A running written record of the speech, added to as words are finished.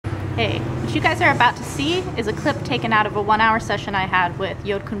Okay, what you guys are about to see is a clip taken out of a 1-hour session I had with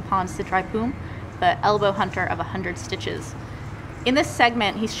Yodkhunpon Sitraipum, the elbow hunter of 100 stitches. In this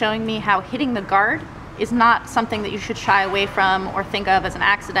segment, he's showing me how hitting the guard is not something that you should shy away from or think of as an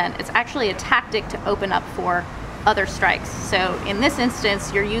accident. It's actually a tactic to open up for other strikes. So in this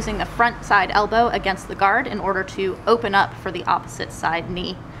instance, you're using the front side elbow against the guard in order to open up for the opposite side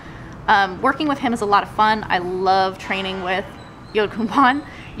knee. Working with him is a lot of fun. I love training with Yodkhunpon.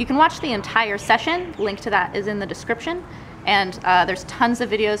 You can watch the entire session. Link to that is in the description. And there's tons of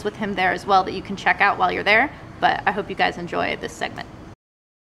videos with him there as well that you can check out while you're there. But I hope you guys enjoy this segment.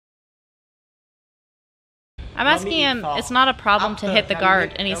 I'm asking him, it's not a problem to hit the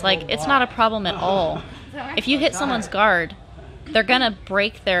guard. And he's like, it's not a problem at all. If you hit someone's guard, they're going to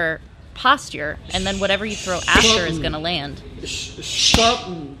break their posture. And then whatever you throw after is going to land.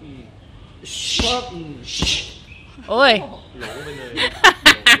 Oi!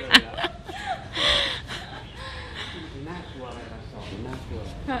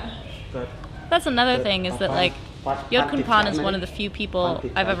 That's another thing, is that like Yodkhunpon is one of the few people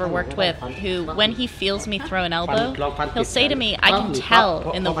I've ever worked with who, when he feels me throw an elbow, he'll say to me, I can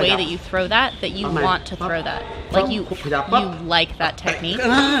tell in the way that you throw that you want to throw that. Like you like that technique.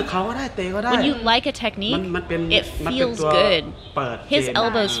 When you like a technique, it feels good. His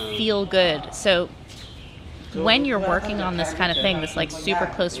elbows feel good. So when you're working on this kind of thing, this like super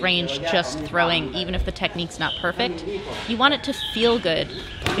close range, just throwing, even if the technique's not perfect, you want it to feel good,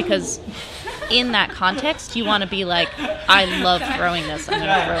 because in that context, you want to be like, I love throwing this, I'm going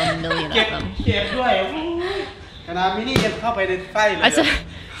to throw a million of them.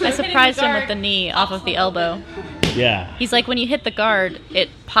 I surprised him with the knee off of the elbow. Yeah. He's like, when you hit the guard, it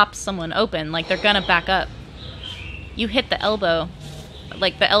pops someone open, like they're going to back up. You hit the elbow,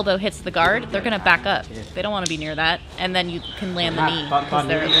 like the elbow hits the guard, they're going to back up. They don't want to be near that. And then you can land the knee because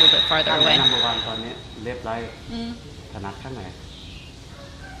they're a little bit farther away.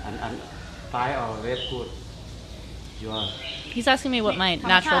 He's asking me what my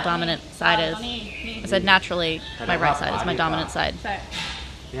natural dominant side is. I said naturally my right side is my dominant side.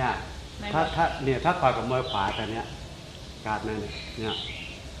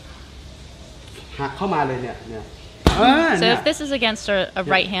 So if this is against a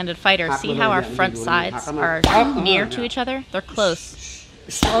right-handed fighter, see how our front sides are near to each other? They're close.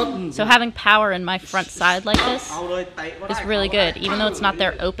 So having power in my front side like this is really good. Even though it's not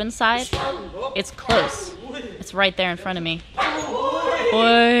their open side, it's close. It's right there in front of me.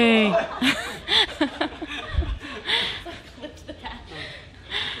 Oi!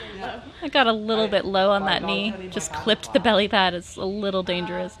 I got a little bit low on that knee. Just clipped the belly pad. It's a little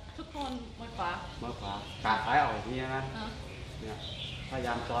dangerous.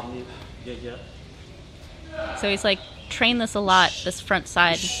 So he's like, train this a lot, this front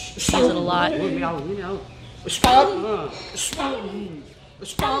side, use it a lot.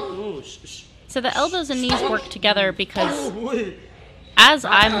 So the elbows and knees work together because as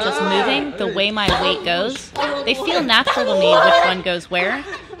I'm just moving, the way my weight goes, they feel natural to me which one goes where,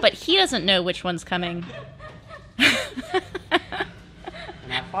 but he doesn't know which one's coming.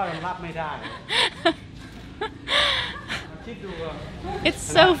 It's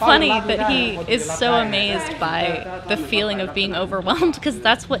so funny that he is so amazed by the feeling of being overwhelmed, because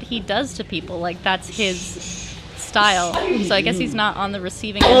that's what he does to people. Like, that's his style. So I guess he's not on the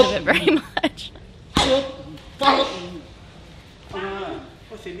receiving end of it very much.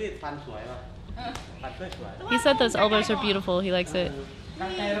 He said those elbows are beautiful. He likes it.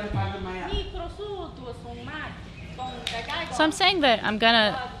 So I'm saying that I'm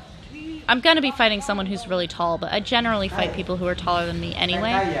gonna be fighting someone who's really tall, but I generally fight people who are taller than me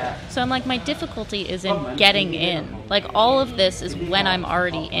anyway. So I'm like, my difficulty is in getting in. Like, all of this is when I'm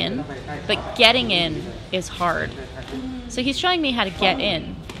already in, but getting in is hard. So he's showing me how to get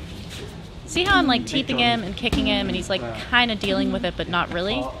in. See how I'm like teeping him and kicking him, and he's like kind of dealing with it, but not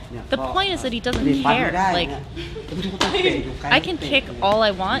really? The point is that he doesn't care. Like, I can kick all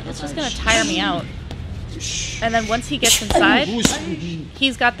I want, it's just gonna tire me out. And then once he gets inside,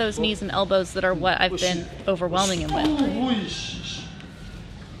 he's got those knees and elbows that are what I've been overwhelming him with.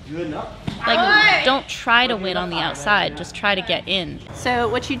 Like, don't try to win on the outside, just try to get in. So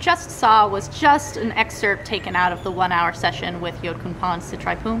what you just saw was just an excerpt taken out of the 1-hour session with Yodkhunpon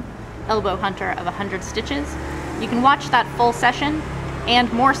Sitraipum, elbow hunter of 100 stitches. You can watch that full session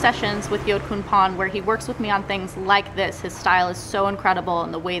and more sessions with Yodkhunpon where he works with me on things like this. His style is so incredible,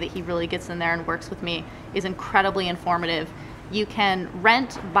 and the way that he really gets in there and works with me is incredibly informative. You can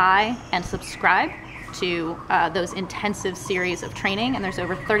rent, buy, and subscribe to those intensive series of training, and there's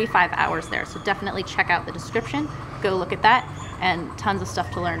over 35 hours there, so definitely check out the description, go look at that. and tons of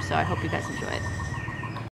stuff to learn, so I hope you guys enjoy it.